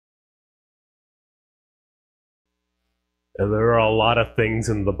And there are a lot of things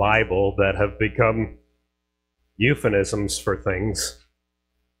in the Bible that have become euphemisms for things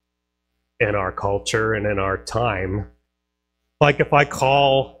in our culture and in our time. Like if I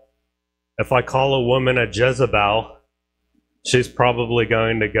call a woman a Jezebel, she's probably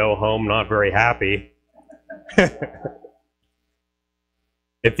going to go home not very happy.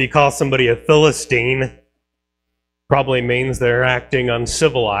 If you call somebody a Philistine, probably means they're acting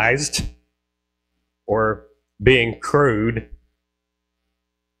uncivilized or being crude.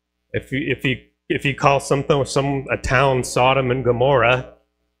 If you call a town Sodom and Gomorrah,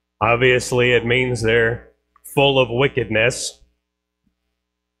 obviously it means they're full of wickedness.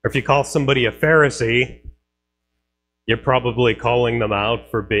 Or if you call somebody a Pharisee, you're probably calling them out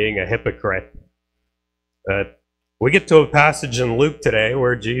for being a hypocrite. We get to a passage in Luke today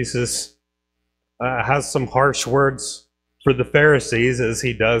where Jesus has some harsh words for the Pharisees, as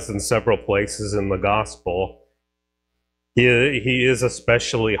he does in several places in the gospel. He is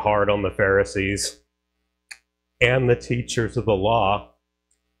especially hard on the Pharisees and the teachers of the law,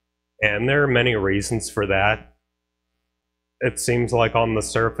 and there are many reasons for that. It seems like on the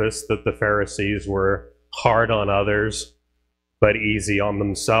surface that the Pharisees were hard on others, but easy on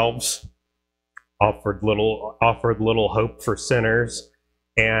themselves, offered little hope for sinners,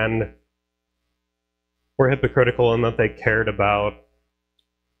 and were hypocritical in that they cared about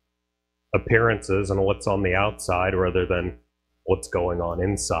appearances and what's on the outside rather than what's going on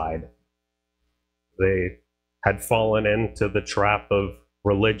inside. They had fallen into the trap of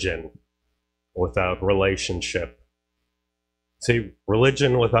religion without relationship. See,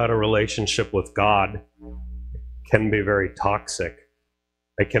 religion without a relationship with God can be very toxic.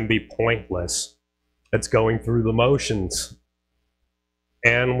 It can be pointless. It's going through the motions.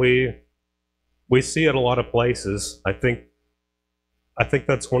 And we see it a lot of places. I think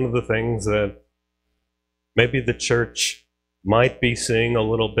that's one of the things that maybe the church might be seeing a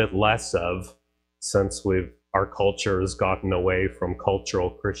little bit less of, since our culture has gotten away from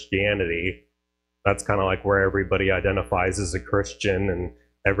cultural Christianity. That's kind of like where everybody identifies as a Christian and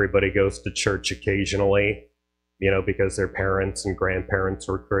everybody goes to church occasionally, because their parents and grandparents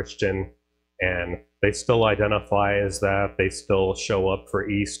were Christian, and they still identify as that. They still show up for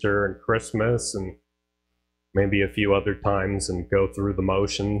Easter and Christmas and maybe a few other times and go through the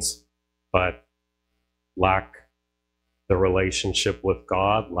motions, but lack the relationship with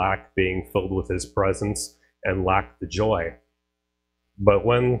God, lack being filled with his presence, and lack the joy. But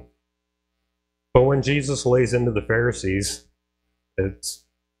when Jesus lays into the Pharisees, it's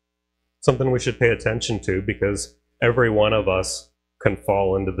something we should pay attention to, because every one of us can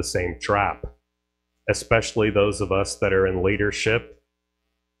fall into the same trap, especially those of us that are in leadership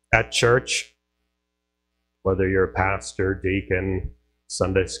at church, whether you're a pastor, deacon,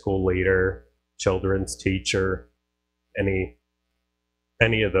 Sunday school leader, children's teacher,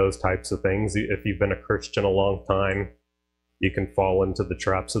 any of those types of things. If you've been a Christian a long time, you can fall into the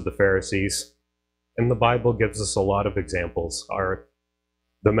traps of the Pharisees. And the Bible gives us a lot of examples.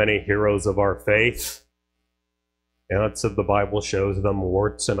 The many heroes of our faith, and it said the Bible shows them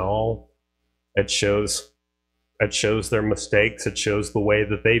warts and all. It shows their mistakes. It shows the way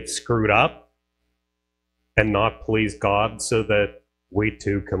that they've screwed up and not pleased God, so that we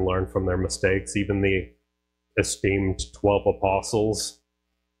too can learn from their mistakes. Even the esteemed 12 apostles,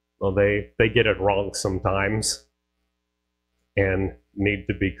 well, they get it wrong sometimes and need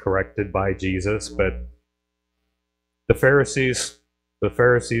to be corrected by Jesus. But the Pharisees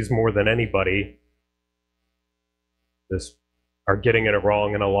more than anybody are getting it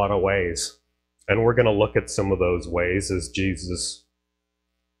wrong in a lot of ways. And we're going to look at some of those ways as Jesus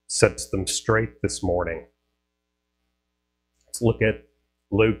sets them straight this morning. Let's look at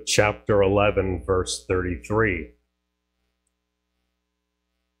Luke chapter 11, verse 33.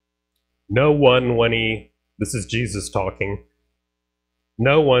 No one, this is Jesus talking,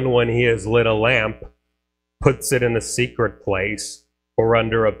 no one, when he has lit a lamp, puts it in a secret place or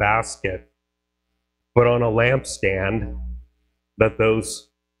under a basket, but on a lampstand, that those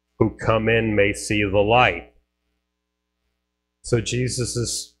who come in may see the light. So Jesus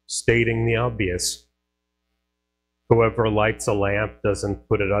is stating the obvious. Whoever lights a lamp doesn't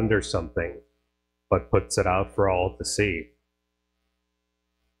put it under something, but puts it out for all to see.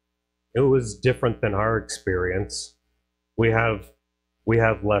 It was different than our experience. We have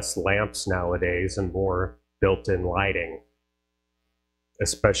less lamps nowadays and more built-in lighting.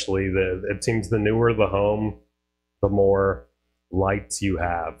 Especially it seems the newer the home, the more lights you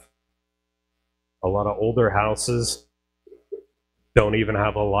have. A lot of older houses don't even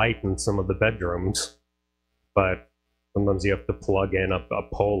have a light in some of the bedrooms, but sometimes you have to plug in a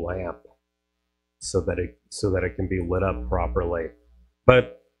pole lamp. so that it can be lit up properly.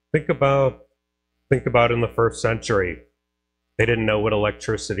 But think about in the first century. They didn't know what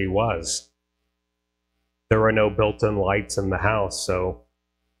electricity was. There were no built-in lights in the house, so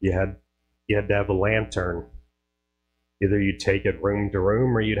you had to have a lantern. Either you'd take it room to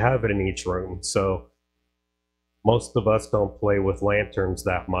room or you'd have it in each room. So most of us don't play with lanterns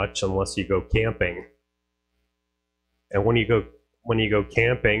that much unless you go camping. And when you go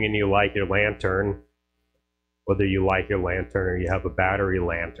camping and you light your lantern, whether you light your lantern or you have a battery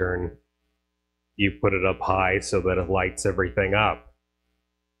lantern, you put it up high so that it lights everything up.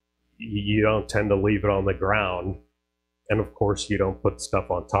 You don't tend to leave it on the ground, and of course you don't put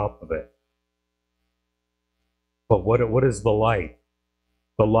stuff on top of it. But what is the light?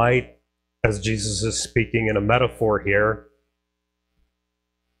 The light, as Jesus is speaking in a metaphor here,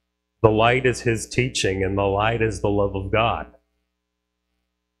 the light is his teaching, and the light is the love of God.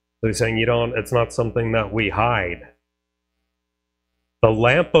 So he's saying it's not something that we hide. The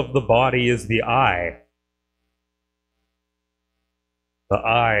lamp of the body is the eye. The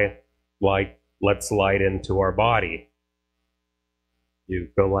eye lets light into our body. You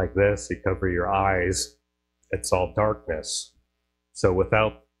go like this, you cover your eyes, it's all darkness. So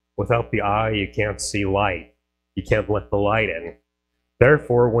without the eye, you can't see light. You can't let the light in.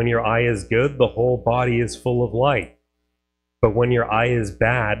 Therefore, when your eye is good, the whole body is full of light. But when your eye is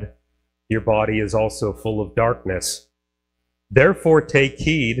bad, your body is also full of darkness. Therefore, take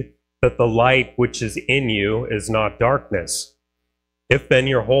heed that the light which is in you is not darkness. If then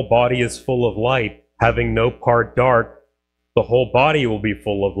your whole body is full of light, having no part dark, the whole body will be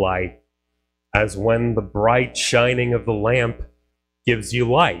full of light, as when the bright shining of the lamp gives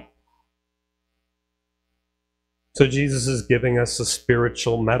you light. So Jesus is giving us a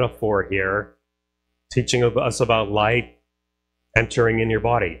spiritual metaphor here, teaching us about light entering in your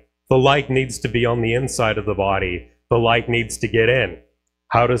body. The light needs to be on the inside of the body. The light needs to get in.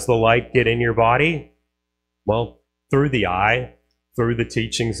 How does the light get in your body? Well, through the eye, through the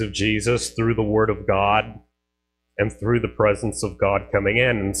teachings of Jesus, through the Word of God, and through the presence of God coming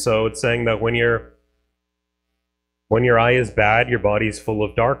in. And so it's saying that when your eye is bad, your body is full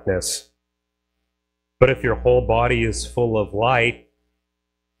of darkness. But if your whole body is full of light,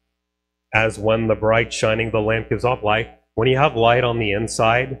 as when the bright shining the lamp gives off light, when you have light on the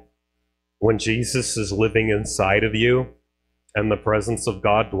inside, when Jesus is living inside of you and the presence of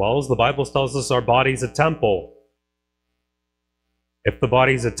God dwells, the Bible tells us our body's a temple. If the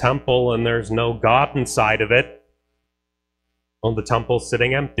body's a temple and there's no God inside of it, well, the temple's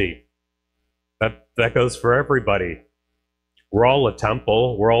sitting empty. That goes for everybody. We're all a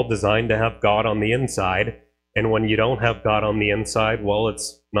temple. We're all designed to have God on the inside. And when you don't have God on the inside, well,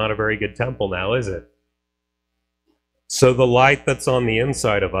 it's not a very good temple now, is it? So the light that's on the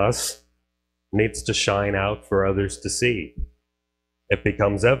inside of us needs to shine out for others to see. It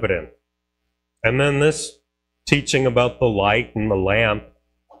becomes evident. And then this teaching about the light and the lamp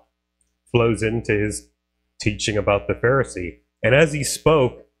flows into his teaching about the Pharisee. And as he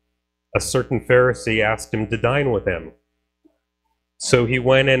spoke, a certain Pharisee asked him to dine with him. So he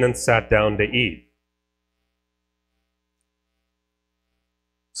went in and sat down to eat.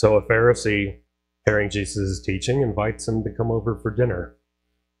 So a Pharisee, hearing Jesus' teaching, invites him to come over for dinner.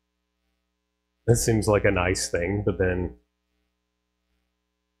 This seems like a nice thing, but then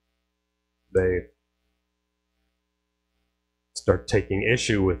they start taking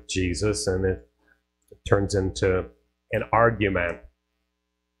issue with Jesus, and it turns into an argument.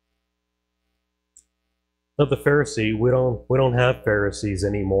 Now the Pharisee, we don't have Pharisees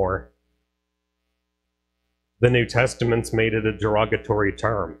anymore. The New Testament's made it a derogatory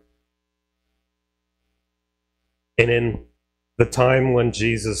term. And in the time when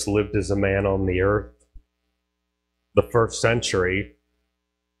Jesus lived as a man on the earth, the first century,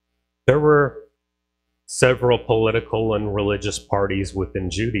 there were several political and religious parties within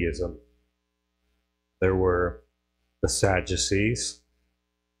Judaism. There were the Sadducees.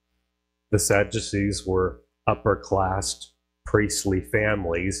 The Sadducees were upper-class priestly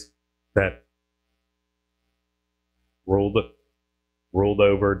families that ruled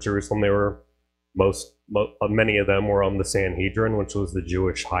over Jerusalem. They were many of them were on the Sanhedrin, which was the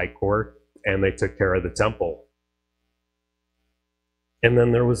Jewish high court, and they took care of the temple. And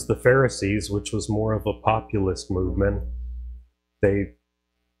then there was the Pharisees, which was more of a populist movement. They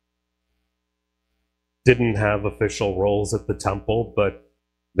didn't have official roles at the temple, but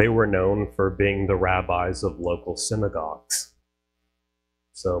they were known for being the rabbis of local synagogues.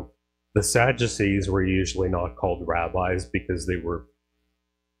 So the Sadducees were usually not called rabbis because they were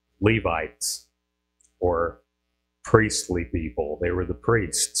Levites or priestly people. They were the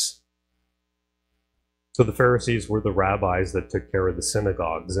priests. So the Pharisees were the rabbis that took care of the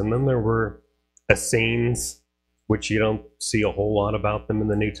synagogues. And then there were Essenes, which you don't see a whole lot about them in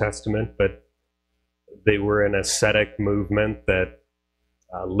the New Testament, but they were an ascetic movement that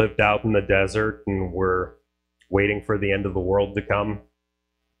lived out in the desert and were waiting for the end of the world to come.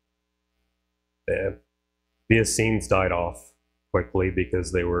 The Essenes died off quickly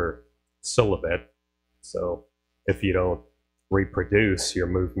because they were celibate. So if you don't reproduce, your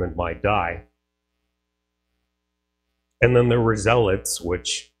movement might die. And then there were Zealots,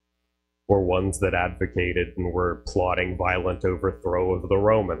 which were ones that advocated and were plotting violent overthrow of the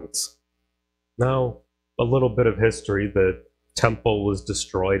Romans. Now, a little bit of history. The temple was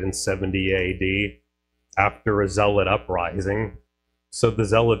destroyed in 70 AD after a Zealot uprising. So the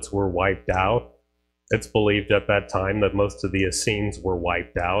Zealots were wiped out. It's believed at that time that most of the Essenes were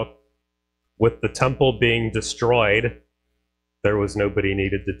wiped out. With the temple being destroyed, there was nobody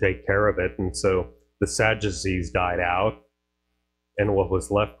needed to take care of it, and so the Sadducees died out, and what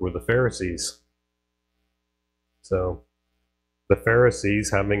was left were the Pharisees. So the Pharisees,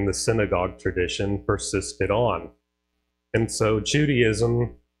 having the synagogue tradition, persisted on. And so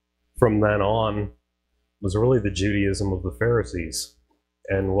Judaism, from then on, was really the Judaism of the Pharisees.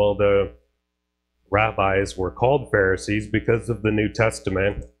 And while the rabbis were called Pharisees because of the New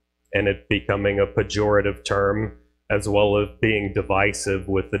Testament and it becoming a pejorative term, as well as being divisive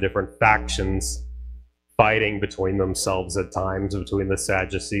with the different factions fighting between themselves at times, between the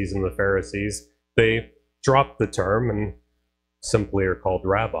Sadducees and the Pharisees, they dropped the term and simply are called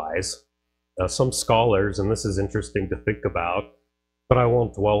rabbis. Now, some scholars, and this is interesting to think about, but I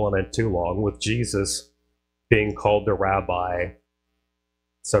won't dwell on it too long, with Jesus being called a rabbi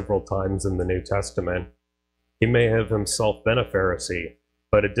several times in the New Testament, he may have himself been a Pharisee,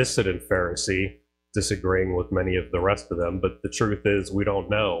 but a dissident Pharisee, disagreeing with many of the rest of them. But the truth is, we don't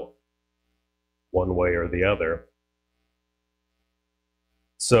know one way or the other.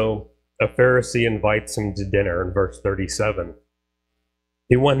 So a Pharisee invites him to dinner in verse 37.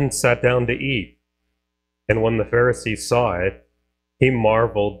 He went and sat down to eat. And when the Pharisee saw it, he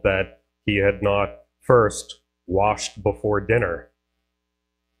marveled that he had not first washed before dinner.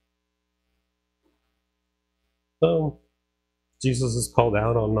 So Jesus is called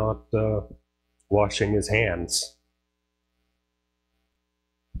out on not washing his hands.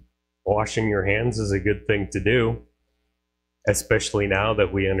 Washing your hands is a good thing to do, especially now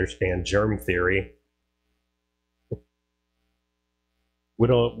that we understand germ theory. We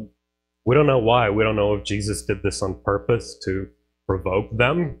don't know why. We don't know if Jesus did this on purpose to provoke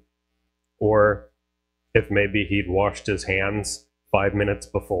them, or if maybe he'd washed his hands 5 minutes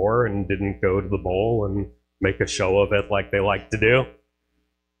before and didn't go to the bowl and make a show of it like they like to do.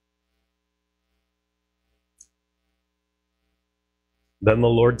 Then the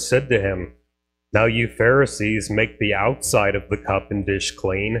Lord said to him, "Now you Pharisees make the outside of the cup and dish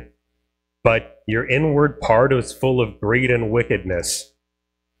clean, but your inward part is full of greed and wickedness.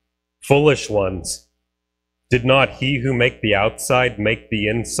 Foolish ones, did not he who make the outside make the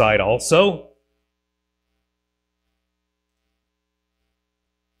inside also?"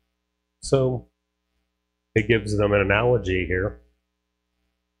 So it gives them an analogy here.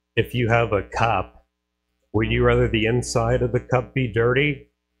 If you have a cup, would you rather the inside of the cup be dirty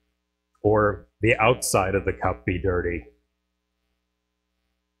or the outside of the cup be dirty?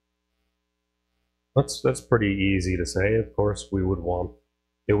 That's pretty easy to say. Of course,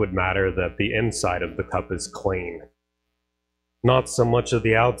 it would matter that the inside of the cup is clean, not so much of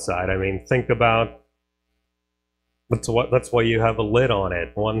the outside. I mean, think about, that's why you have a lid on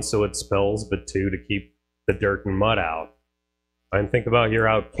it. One, so it spills, but two, to keep the dirt and mud out. And think about you're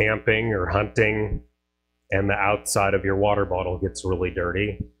out camping or hunting and the outside of your water bottle gets really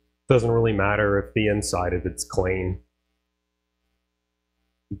dirty. It doesn't really matter if the inside of it's clean.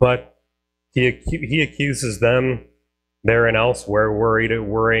 But he accuses them there and elsewhere,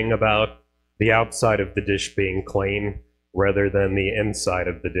 worrying about the outside of the dish being clean rather than the inside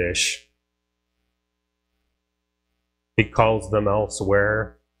of the dish. He calls them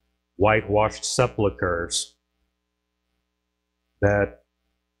elsewhere whitewashed sepulchres, that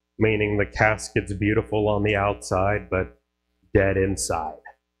meaning the casket's beautiful on the outside but dead inside.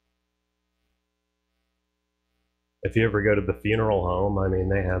 If you ever go to the funeral home, I mean,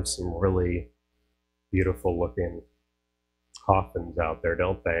 they have some really beautiful looking coffins out there,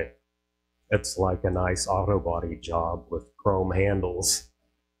 don't they? It's like a nice auto body job with chrome handles,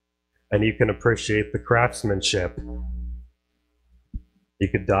 and you can appreciate the craftsmanship. You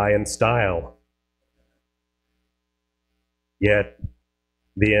could die in style. Yet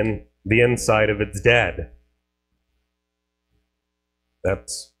the inside of it's dead.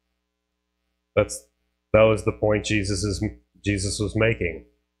 That's That was the point Jesus was making.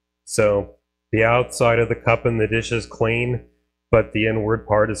 So the outside of the cup and the dish is clean, but the inward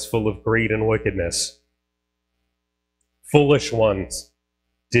part is full of greed and wickedness. Foolish ones,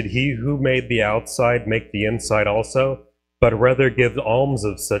 did he who made the outside make the inside also? But rather give alms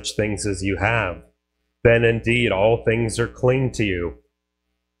of such things as you have. Then indeed all things are clean to you.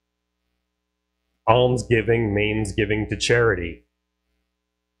 Almsgiving means giving to charity.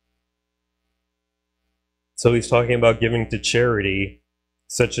 So he's talking about giving to charity,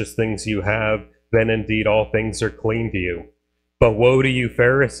 such as things you have, then indeed all things are clean to you. But woe to you,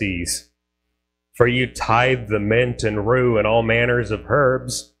 Pharisees, for you tithe the mint and rue and all manners of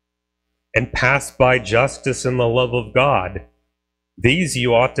herbs, and pass by justice and the love of God. These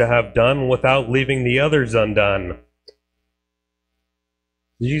you ought to have done without leaving the others undone.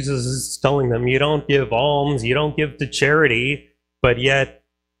 Jesus is telling them, you don't give alms, you don't give to charity, but yet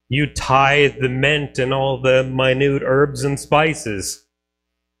you tithe the mint and all the minute herbs and spices.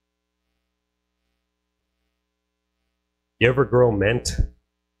 You ever grow mint?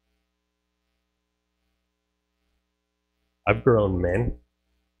 I've grown mint.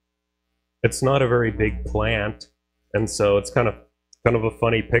 It's not a very big plant, and so it's kind of a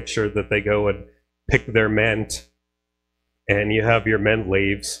funny picture that they go and pick their mint, and you have your mint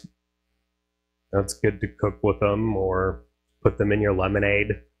leaves. That's good to cook with them or put them in your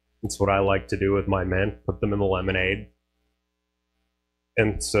lemonade. That's what I like to do with my mint, put them in the lemonade.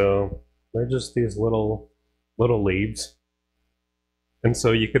 And so they're just these little leaves. And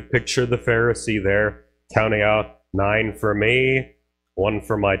so you could picture the Pharisee there counting out 9 for me, 1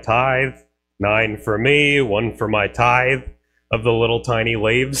 for my tithe, 9 for me, 1 for my tithe of the little tiny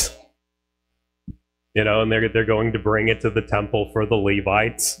leaves. You know, and they're going to bring it to the temple for the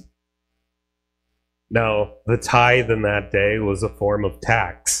Levites. Now, the tithe in that day was a form of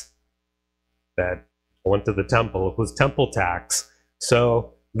tax that went to the temple. It was temple tax.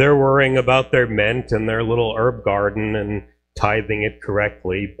 So they're worrying about their mint and their little herb garden and tithing it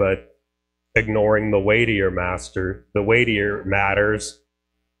correctly, but ignoring the weightier matters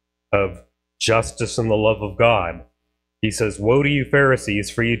of justice and the love of God. He says, woe to you,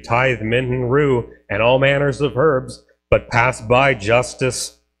 Pharisees, for you tithe mint and rue and all manners of herbs, but pass by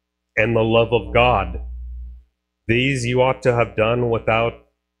justice and the love of God. These you ought to have done without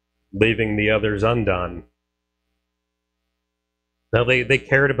leaving the others undone. Now they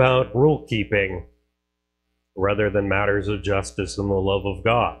cared about rule keeping rather than matters of justice and the love of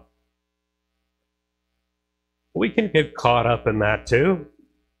God. We can get caught up in that too,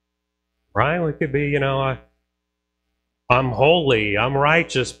 right? We could be, you know, I'm holy, I'm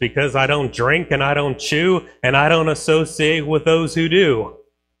righteous because I don't drink and I don't chew and I don't associate with those who do.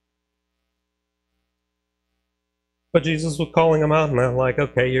 But Jesus was calling them out, and they're like,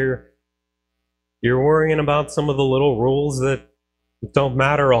 okay, you're worrying about some of the little rules that don't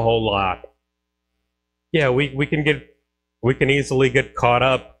matter a whole lot. Yeah, we can easily get caught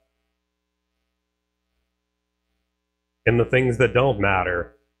up in the things that don't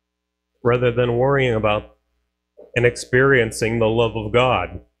matter, rather than worrying about and experiencing the love of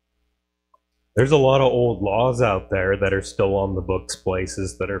God. There's a lot of old laws out there that are still on the books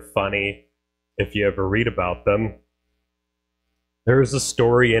places that are funny if you ever read about them. There is a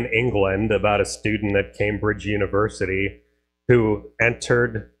story in England about a student at Cambridge University who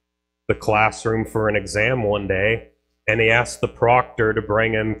entered the classroom for an exam one day, and he asked the proctor to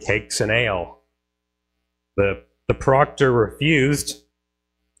bring him cakes and ale. The proctor refused,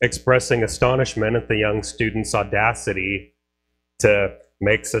 expressing astonishment at the young student's audacity to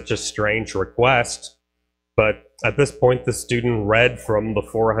make such a strange request. But at this point, the student read from the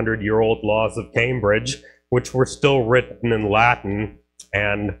 400-year-old laws of Cambridge, which were still written in Latin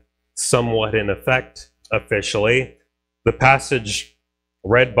and somewhat in effect officially. The passage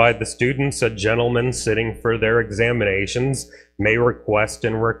read by the student said, gentlemen sitting for their examinations may request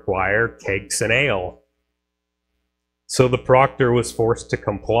and require cakes and ale. So the proctor was forced to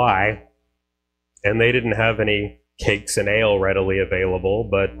comply, and they didn't have any cakes and ale readily available,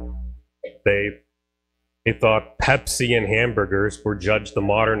 but they thought Pepsi and hamburgers were judged the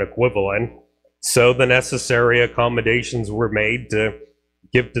modern equivalent. So the necessary accommodations were made to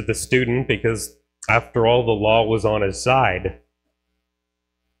give to the student because, after all, the law was on his side.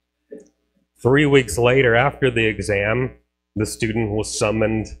 3 weeks later, after the exam, the student was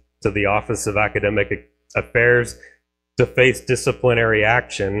summoned to the Office of Academic Affairs to face disciplinary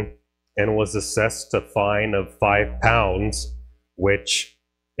action and was assessed a fine of £5, which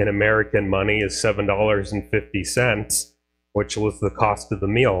in American money is $7.50, which was the cost of the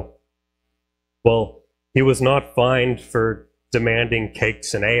meal. Well, he was not fined for demanding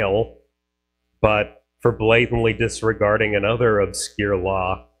cakes and ale, but for blatantly disregarding another obscure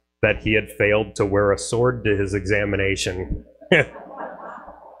law that he had failed to wear a sword to his examination.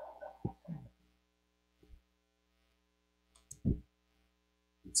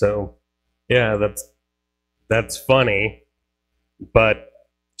 So, yeah, that's funny, but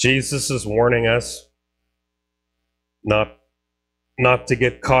Jesus is warning us not to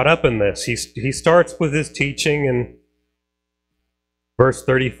get caught up in this. He starts with his teaching in verse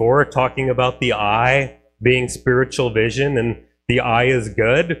 34, talking about the eye being spiritual vision, and the eye is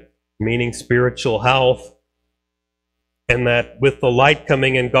good, meaning spiritual health, and that with the light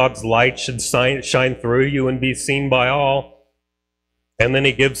coming in, God's light should shine through you and be seen by all. And then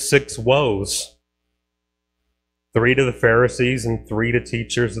he gives 6 woes, 3 to the Pharisees and 3 to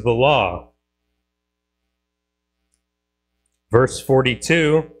teachers of the law. Verse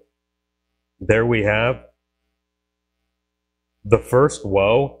 42, there we have the first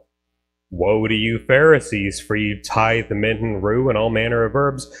woe. Woe to you, Pharisees, for you tithe the mint and rue and all manner of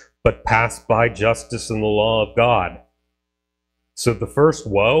herbs, but pass by justice and the law of God. So the first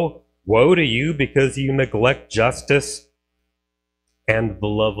woe to you because you neglect justice and the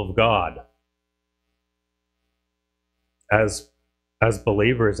love of God. As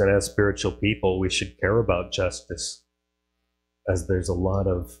believers and as spiritual people, we should care about justice, as there's a lot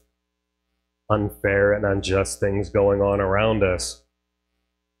of unfair and unjust things going on around us.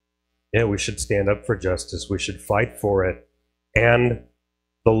 Yeah, we should stand up for justice. We should fight for it. And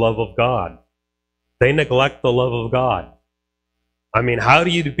the love of God. They neglect the love of God. I mean, how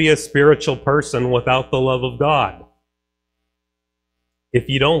do you be a spiritual person without the love of God? If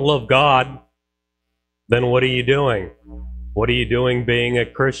you don't love God, then what are you doing? What are you doing being a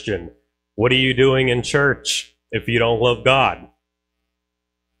Christian? What are you doing in church if you don't love God?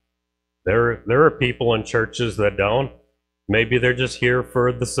 There are people in churches that don't. Maybe they're just here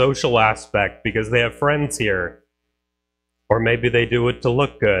for the social aspect because they have friends here. Or maybe they do it to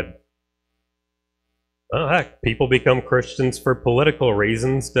look good. Oh, heck, people become Christians for political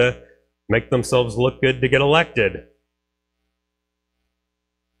reasons to make themselves look good to get elected.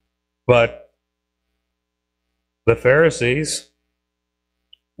 But the Pharisees,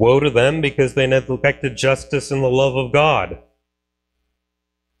 woe to them because they neglected justice and the love of God.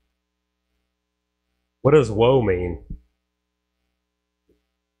 What does woe mean?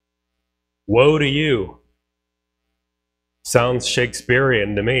 Woe to you. Sounds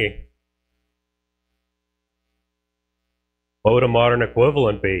Shakespearean to me. What would a modern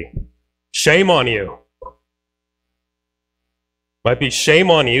equivalent be? Shame on you. Might be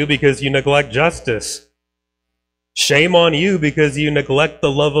shame on you because you neglect justice. Shame on you because you neglect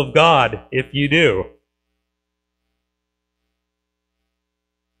the love of God, if you do.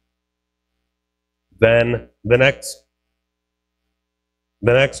 Then the next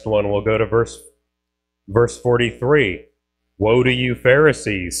one, we'll go to verse 43. Woe to you,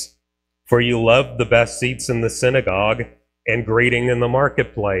 Pharisees, for you love the best seats in the synagogue and greeting in the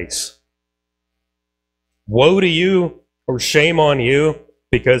marketplace. Woe to you, or shame on you,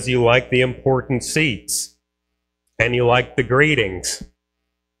 because you like the important seats and you like the greetings.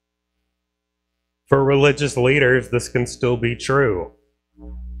 For religious leaders, this can still be true.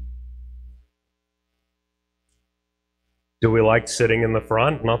 Do we like sitting in the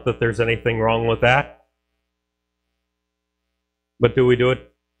front? Not that there's anything wrong with that. But do we do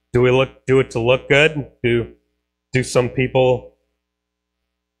it? Do it to look good? Do some people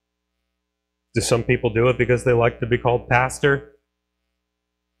do it because they like to be called pastor?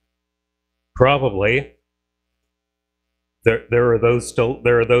 Probably. There are those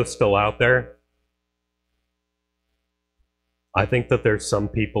still out there. I think that there's some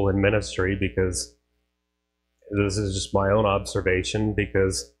people in ministry, because this is just my own observation,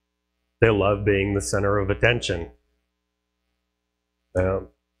 because they love being the center of attention.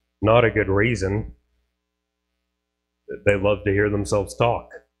 Not a good reason. They love to hear themselves talk.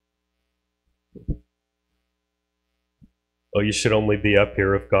 Well, you should only be up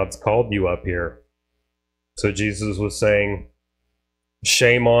here if God's called you up here. So Jesus was saying,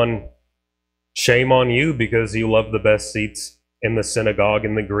 shame on you because you love the best seats in the synagogue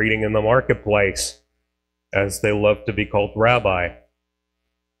and the greeting in the marketplace, as they love to be called rabbi.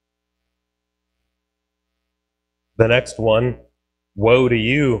 The next one, woe to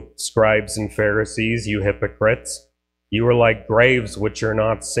you, scribes and Pharisees, you hypocrites! You are like graves which are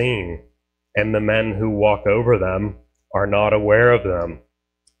not seen, and the men who walk over them are not aware of them.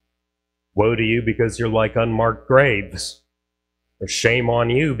 Woe to you because you're like unmarked graves. Or shame on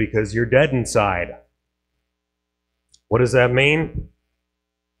you because you're dead inside. What does that mean?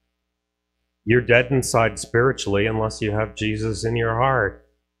 You're dead inside spiritually unless you have Jesus in your heart.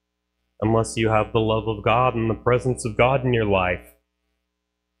 unless you have the love of God and the presence of God in your life.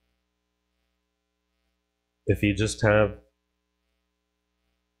 If you just have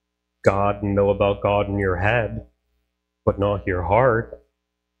God and know about God in your head, but not your heart,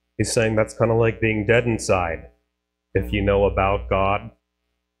 he's saying that's kind of like being dead inside. If you know about God,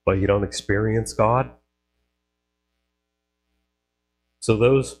 but you don't experience God. So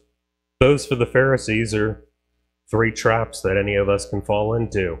those for the Pharisees are 3 traps that any of us can fall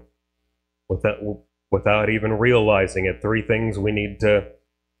into without even realizing it. 3 things we need to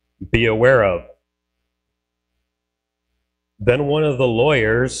be aware of. Then one of the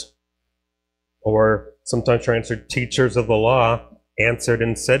lawyers, or sometimes translated teachers of the law, answered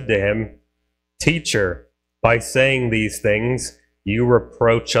and said to him, "Teacher, by saying these things, you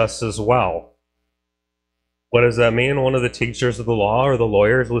reproach us as well." What does that mean? One of the teachers of the law or the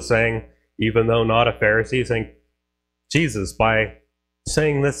lawyers was saying, even though not a Pharisee, saying, Jesus, by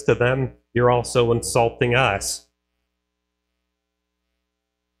saying this to them, you're also insulting us.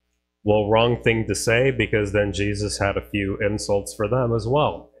 Well, wrong thing to say, because then Jesus had a few insults for them as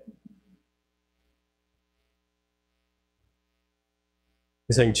well.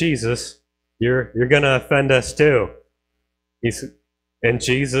 He's saying, Jesus, you're going to offend us too. And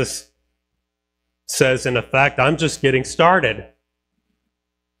Jesus says, in effect, I'm just getting started.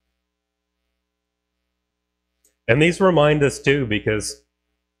 And these remind us too, because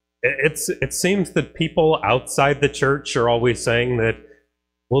it seems that people outside the church are always saying that,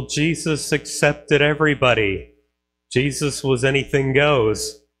 well, Jesus accepted everybody. Jesus was anything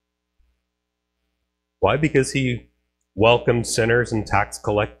goes. Why? Because he welcomed sinners and tax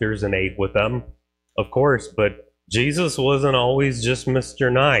collectors and ate with them, of course, but Jesus wasn't always just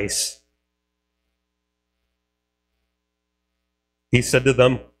Mr. Nice. He said to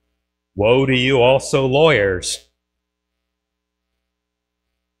them, "Woe to you also, lawyers."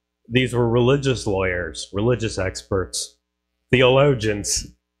 These were religious lawyers, religious experts,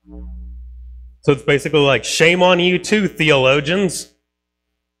 theologians. So it's basically like, shame on you too, theologians.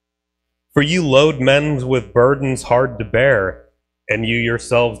 For you load men with burdens hard to bear, and you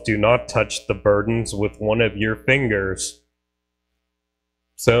yourselves do not touch the burdens with one of your fingers.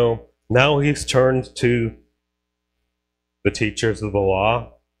 So now he's turned to the teachers of the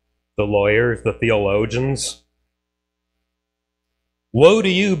law, the lawyers, the theologians. Woe to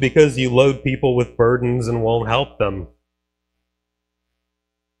you, because you load people with burdens and won't help them.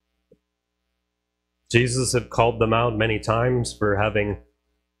 Jesus had called them out many times for having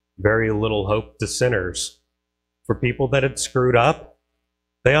very little hope to sinners. For people that had screwed up,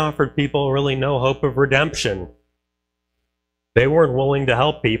 they offered people really no hope of redemption. They weren't willing to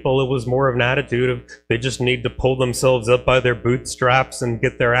help people. It was more of an attitude of they just need to pull themselves up by their bootstraps and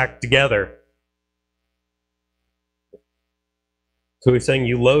get their act together. So he's saying,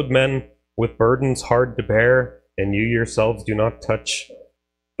 you load men with burdens hard to bear, and you yourselves do not touch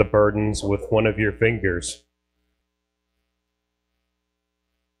the burdens with one of your fingers.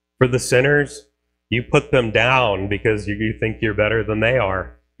 For the sinners, you put them down because you think you're better than they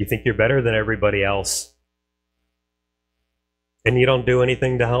are. You think you're better than everybody else. And you don't do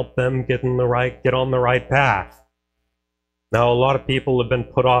anything to help them get on the right path. Now, a lot of people have been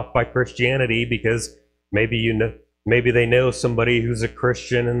put off by Christianity because maybe they know somebody who's a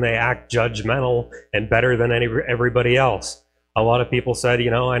Christian and they act judgmental and better than everybody else. A lot of people said,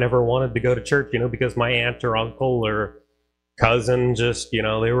 I never wanted to go to church, because my aunt or uncle or cousin just, they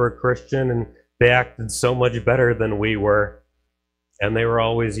were a Christian and they acted so much better than we were. And they were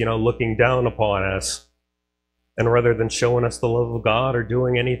always, looking down upon us. And rather than showing us the love of God or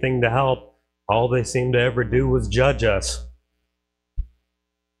doing anything to help, all they seemed to ever do was judge us.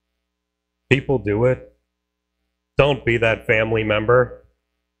 People do it. Don't be that family member.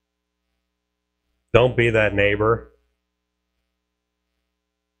 Don't be that neighbor.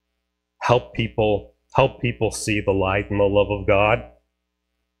 Help people see the light and the love of God.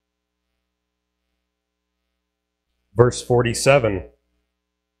 Verse 47.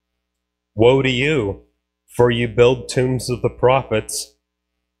 Woe to you, for you build tombs of the prophets,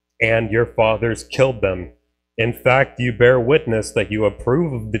 and your fathers killed them. In fact, you bear witness that you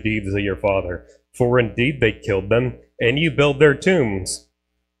approve of the deeds of your father, for indeed they killed them, and you build their tombs.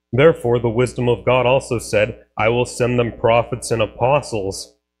 Therefore the wisdom of God also said, I will send them prophets and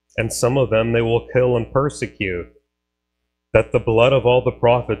apostles, and some of them they will kill and persecute, that the blood of all the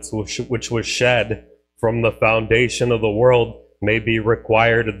prophets which was shed from the foundation of the world may be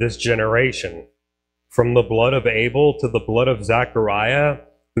required of this generation. From the blood of Abel to the blood of Zechariah,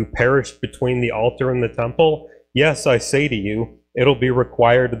 who perished between the altar and the temple, yes, I say to you, it'll be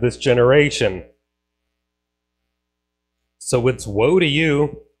required of this generation. So it's woe to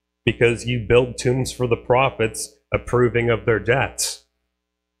you because you build tombs for the prophets, approving of their deaths.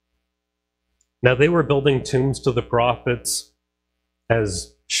 Now they were building tombs to the prophets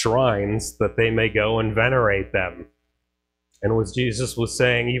as shrines that they may go and venerate them. And what Jesus was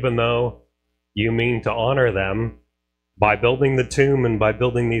saying, even though you mean to honor them, by building the tomb and by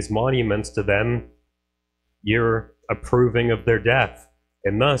building these monuments to them, you're approving of their death.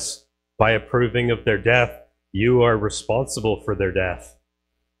 And thus, by approving of their death, you are responsible for their death.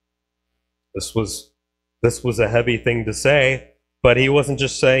 This was a heavy thing to say, but he wasn't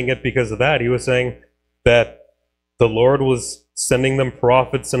just saying it because of that. He was saying that the Lord was sending them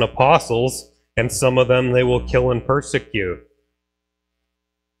prophets and apostles, and some of them they will kill and persecute.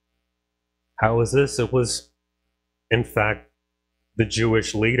 How was this? It was, in fact, the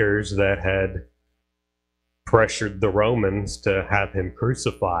Jewish leaders that had pressured the Romans to have him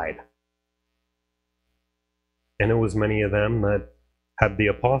crucified. And it was many of them that had the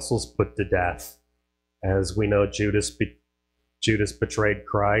apostles put to death. As we know, Judas betrayed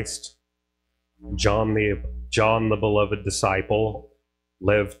Christ. John, the beloved disciple,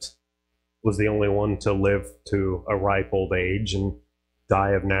 was the only one to live to a ripe old age and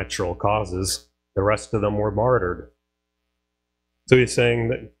die of natural causes. The rest of them were martyred. So he's saying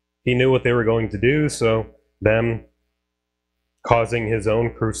that he knew what they were going to do, so them causing his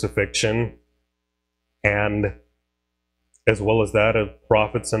own crucifixion, and as well as that of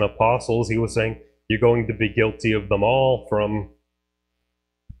prophets and apostles, he was saying, you're going to be guilty of them all, from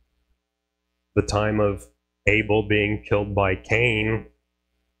the time of Abel being killed by Cain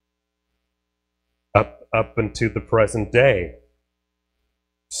up into the present day.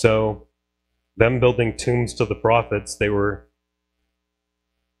 So them building tombs to the prophets, they were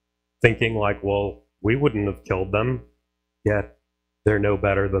thinking like, well, we wouldn't have killed them, yet they're no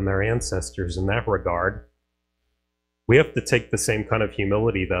better than their ancestors in that regard. We have to take the same kind of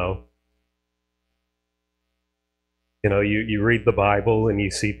humility, though. You know, you read the Bible and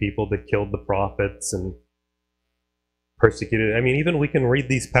you see people that killed the prophets and persecuted. I mean, even we can read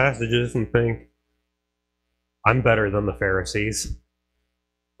these passages and think, I'm better than the Pharisees,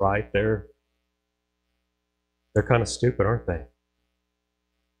 right? They're kind of stupid, aren't they?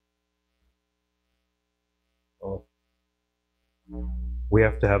 Well, we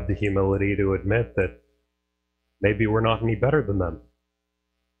have to have the humility to admit that maybe we're not any better than them.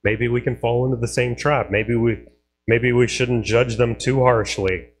 Maybe we can fall into the same trap. Maybe we shouldn't judge them too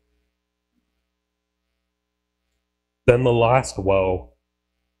harshly. Then the last woe.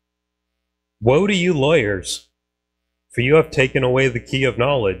 Woe to you lawyers, for you have taken away the key of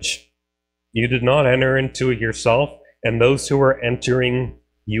knowledge. You did not enter into it yourself, and those who were entering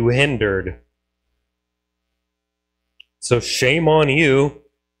you hindered. So shame on you,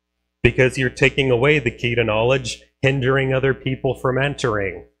 because you're taking away the key to knowledge, hindering other people from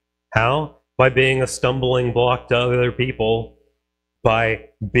entering. How? By being a stumbling block to other people, by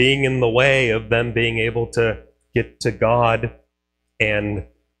being in the way of them being able to get to God and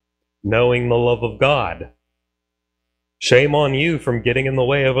knowing the love of God. Shame on you from getting in the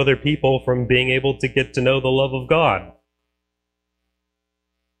way of other people from being able to get to know the love of God.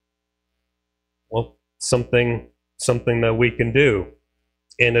 Well, something that we can do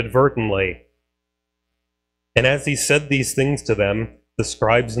inadvertently. And as he said these things to them, the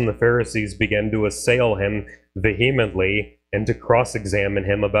scribes and the Pharisees began to assail him vehemently and to cross-examine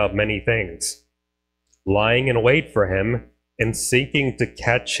him about many things, lying in wait for him and seeking to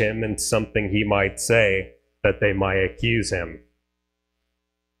catch him in something he might say, that they might accuse him.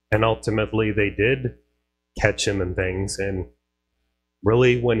 And ultimately they did catch him in things, and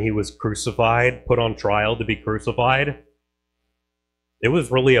really when he was crucified, put on trial to be crucified, it was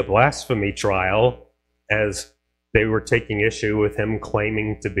really a blasphemy trial, as they were taking issue with him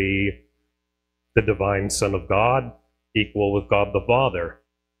claiming to be the divine Son of God, equal with God the Father.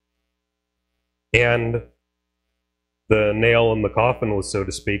 And the nail in the coffin was, so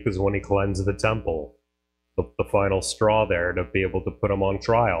to speak, was when he cleansed the temple. The final straw there to be able to put him on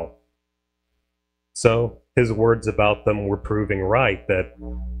trial. So his words about them were proving right, that,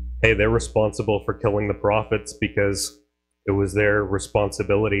 hey, they're responsible for killing the prophets because it was their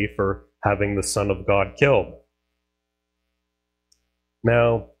responsibility for having the Son of God killed.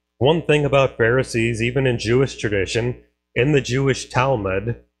 Now, one thing about Pharisees, even in Jewish tradition, in the Jewish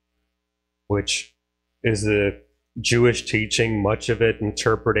Talmud, which is a Jewish teaching, much of it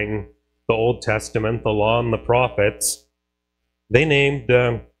interpreting the Old Testament, the law and the prophets, they named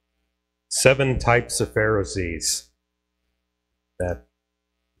 7 types of Pharisees that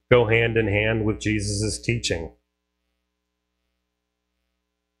go hand in hand with Jesus' teaching.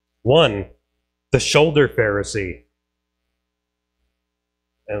 1, the shoulder Pharisee.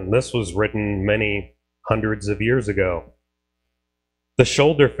 And this was written many hundreds of years ago. The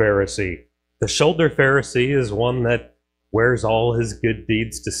shoulder Pharisee. The shoulder Pharisee is one that wears all his good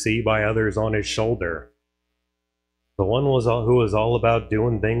deeds to see by others on his shoulder. The one who was all about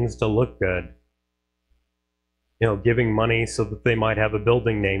doing things to look good. Giving money so that they might have a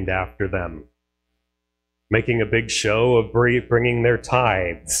building named after them. Making a big show of bringing their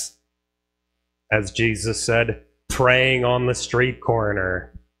tithes. As Jesus said, praying on the street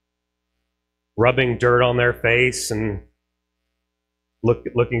corner. Rubbing dirt on their face and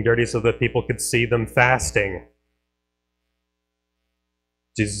looking dirty so that people could see them fasting.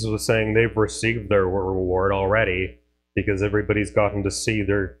 Jesus was saying they've received their reward already because everybody's gotten to see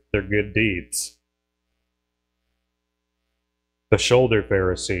their good deeds. The shoulder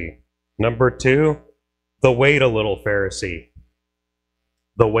Pharisee. Number 2, the wait a little Pharisee.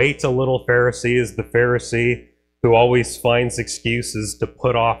 The wait a little Pharisee is the Pharisee who always finds excuses to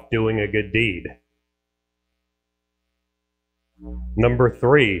put off doing a good deed. Number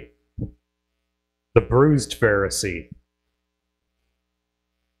 3, the bruised Pharisee.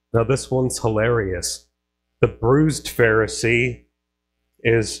 Now this one's hilarious. The bruised Pharisee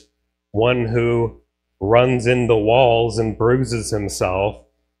is one who runs into walls and bruises himself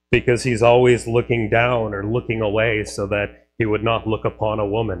because he's always looking down or looking away so that he would not look upon a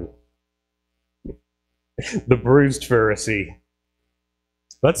woman. The bruised Pharisee.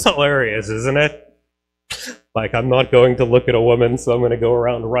 That's hilarious, isn't it? Like, I'm not going to look at a woman, so I'm going to go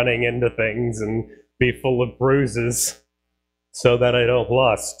around running into things and be full of bruises so that I don't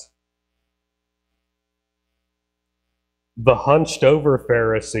lust. The hunched over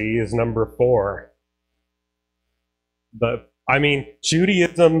Pharisee is number 4.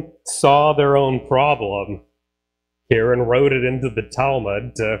 Judaism saw their own problem here and wrote it into the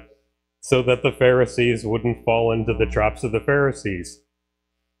Talmud so that the Pharisees wouldn't fall into the traps of the Pharisees.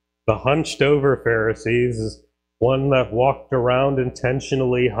 The hunched over Pharisees is one that walked around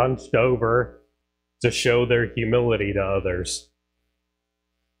intentionally hunched over to show their humility to others.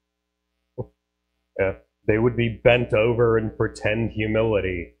 They would be bent over and pretend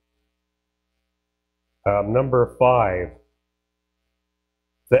humility. Number 5,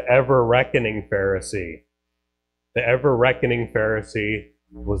 the ever-reckoning Pharisee. The ever-reckoning Pharisee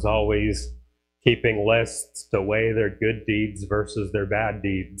was always keeping lists to weigh their good deeds versus their bad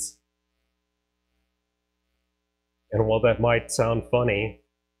deeds. And while that might sound funny,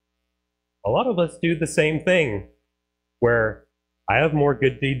 a lot of us do the same thing, where I have more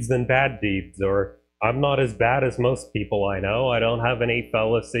good deeds than bad deeds, or I'm not as bad as most people I know. I don't have any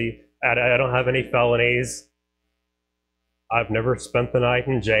I don't have any felonies. I've never spent the night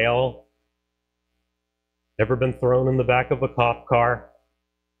in jail. Never been thrown in the back of a cop car.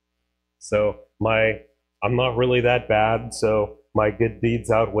 So I'm not really that bad, so my good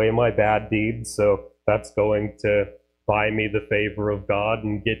deeds outweigh my bad deeds, so that's going to buy me the favor of God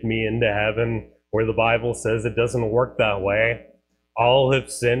and get me into heaven, where the Bible says it doesn't work that way. All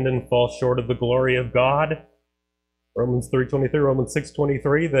have sinned and fall short of the glory of God. Romans 3:23, Romans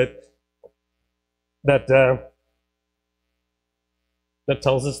 6:23, that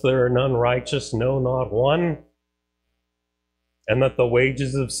tells us there are none righteous, no, not one, and that the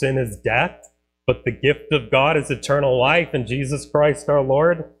wages of sin is death, but the gift of God is eternal life in Jesus Christ our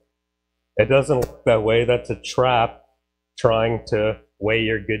Lord. It doesn't work that way. That's a trap, trying to weigh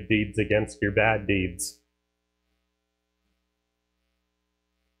your good deeds against your bad deeds.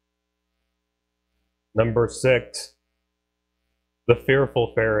 Number 6, the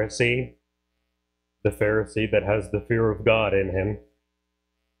fearful Pharisee. The Pharisee that has the fear of God in him.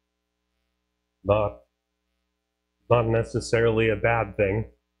 Not necessarily a bad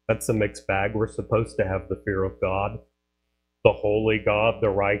thing. That's a mixed bag. We're supposed to have the fear of God. The holy God, the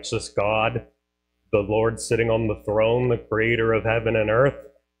righteous God, the Lord sitting on the throne, the creator of heaven and earth,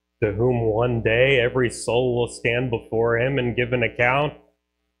 to whom one day every soul will stand before him and give an account.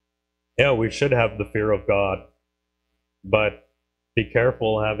 Yeah, we should have the fear of God. But be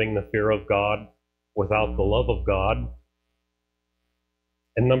careful having the fear of God without the love of God.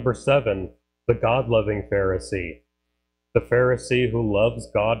 And number 7, the God-loving Pharisee. The Pharisee who loves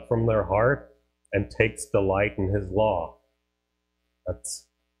God from their heart and takes delight in his law. That's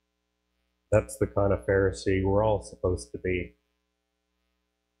the kind of Pharisee we're all supposed to be.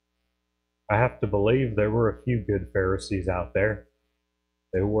 I have to believe there were a few good Pharisees out there.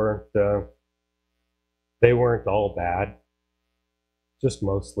 They weren't all bad, just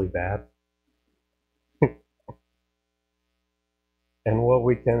mostly bad. And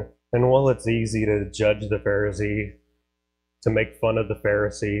while it's easy to judge the Pharisee, to make fun of the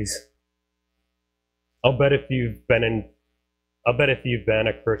Pharisees, I'll bet if you've been I bet if you've been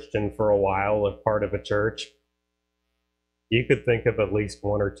a Christian for a while and part of a church, you could think of at least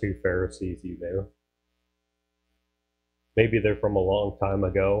one or two Pharisees you knew. Maybe they're from a long time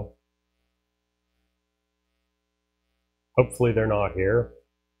ago. Hopefully they're not here.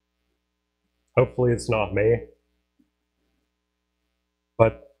 Hopefully it's not me.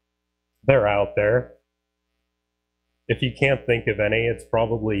 But they're out there. If you can't think of any, it's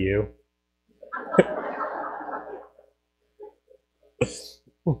probably you.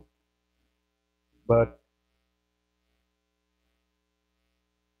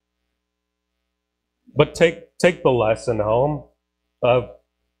 But take the lesson home of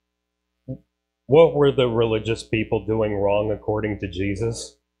what were the religious people doing wrong according to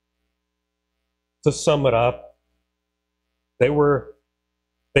Jesus? To sum it up, they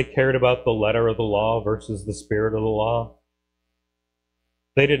cared about the letter of the law versus the spirit of the law.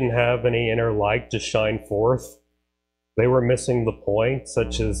 They didn't have any inner light to shine forth. They were missing the point,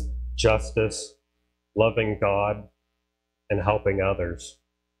 such as justice, loving God, and helping others.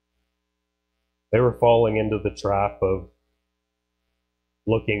 They were falling into the trap of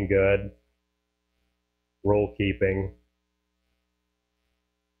looking good, rule keeping,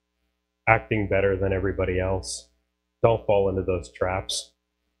 acting better than everybody else. Don't fall into those traps.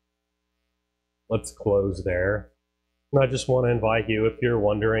 Let's close there. And I just want to invite you, if you're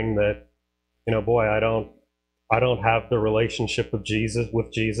wondering that, boy, I don't have the relationship with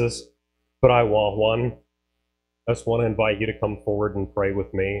Jesus, but I want one. I just want to invite you to come forward and pray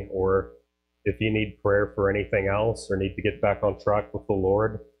with me, or if you need prayer for anything else or need to get back on track with the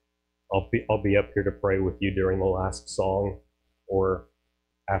Lord, I'll be up here to pray with you during the last song or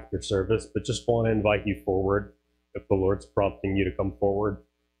after service. But just want to invite you forward if the Lord's prompting you to come forward.